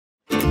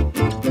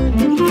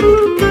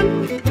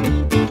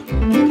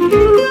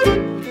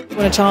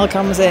when a child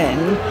comes in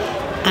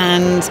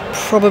and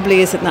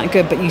probably isn't that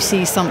good, but you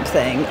see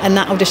something, and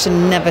that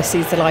audition never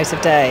sees the light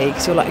of day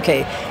because you're like,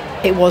 okay,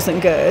 it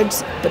wasn't good,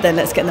 but then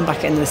let's get them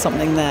back in, there's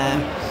something there.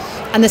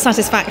 And the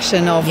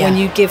satisfaction of when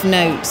you give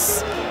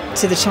notes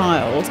to the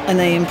child and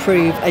they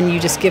improve, and you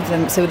just give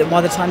them so that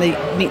by the time they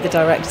meet the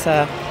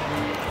director,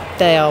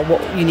 they are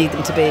what you need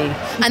them to be.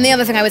 And the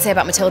other thing I would say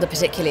about Matilda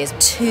particularly is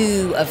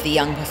 2 of the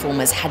young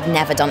performers had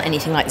never done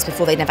anything like this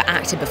before. They'd never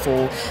acted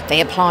before.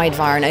 They applied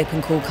via an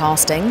open call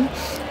casting.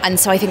 And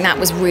so I think that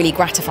was really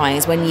gratifying,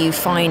 is when you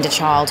find a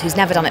child who's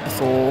never done it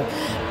before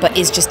but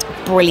is just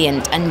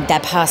brilliant and their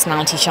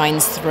personality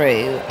shines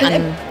through.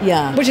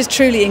 And which is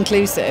truly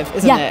inclusive,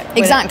 isn't it?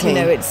 Exactly.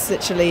 It's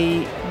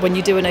literally when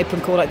you do an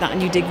open call like that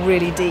and you dig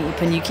really deep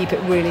and you keep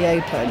it really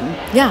open.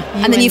 Yeah,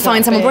 and then you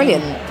find someone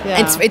brilliant.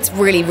 Yeah. It's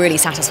really, really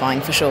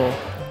satisfying for sure.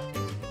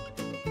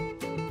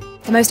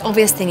 The most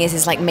obvious thing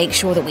is like make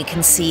sure that we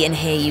can see and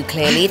hear you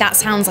clearly. That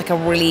sounds like a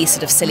really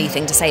sort of silly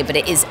thing to say, but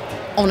it is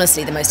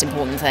honestly the most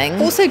important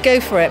thing. Also go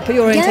for it, put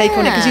your own take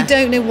on it, because you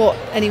don't know what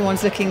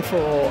anyone's looking for.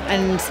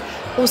 And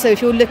also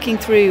if you're looking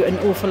through an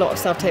awful lot of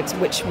self-tapes,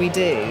 which we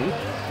do,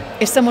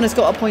 if someone has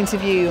got a point of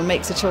view and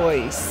makes a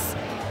choice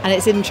and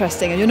it's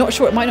interesting and you're not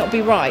sure, it might not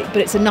be right, but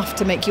it's enough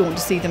to make you want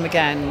to see them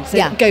again.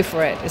 So go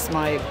for it is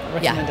my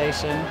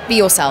recommendation. Be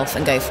yourself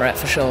and go for it,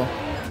 for sure.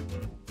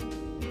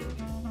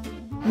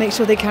 Make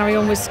sure they carry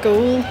on with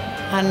school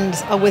and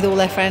are with all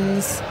their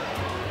friends.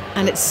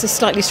 And it's a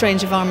slightly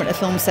strange environment, a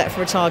film set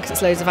for a child, because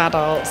it's loads of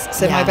adults.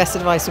 So my best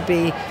advice would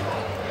be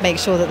make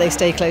sure that they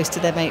stay close to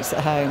their mates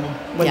at home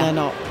when they're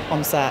not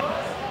on set.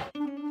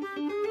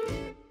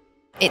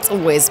 It's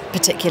always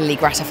particularly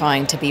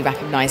gratifying to be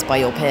recognised by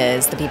your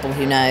peers, the people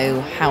who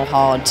know how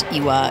hard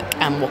you work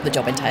and what the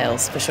job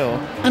entails, for sure.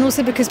 And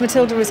also because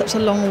Matilda is such a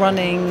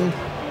long-running,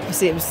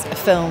 obviously it was a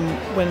film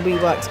when we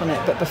worked on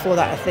it, but before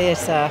that a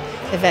theatre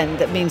event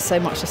that means so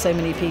much to so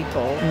many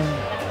people.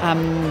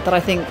 That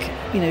I think,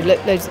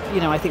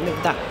 I think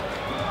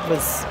that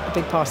was a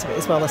big part of it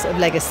as well, the sort of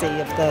legacy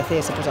of the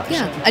theatre production.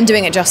 Yeah, and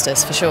doing it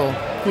justice, for sure.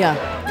 Yeah.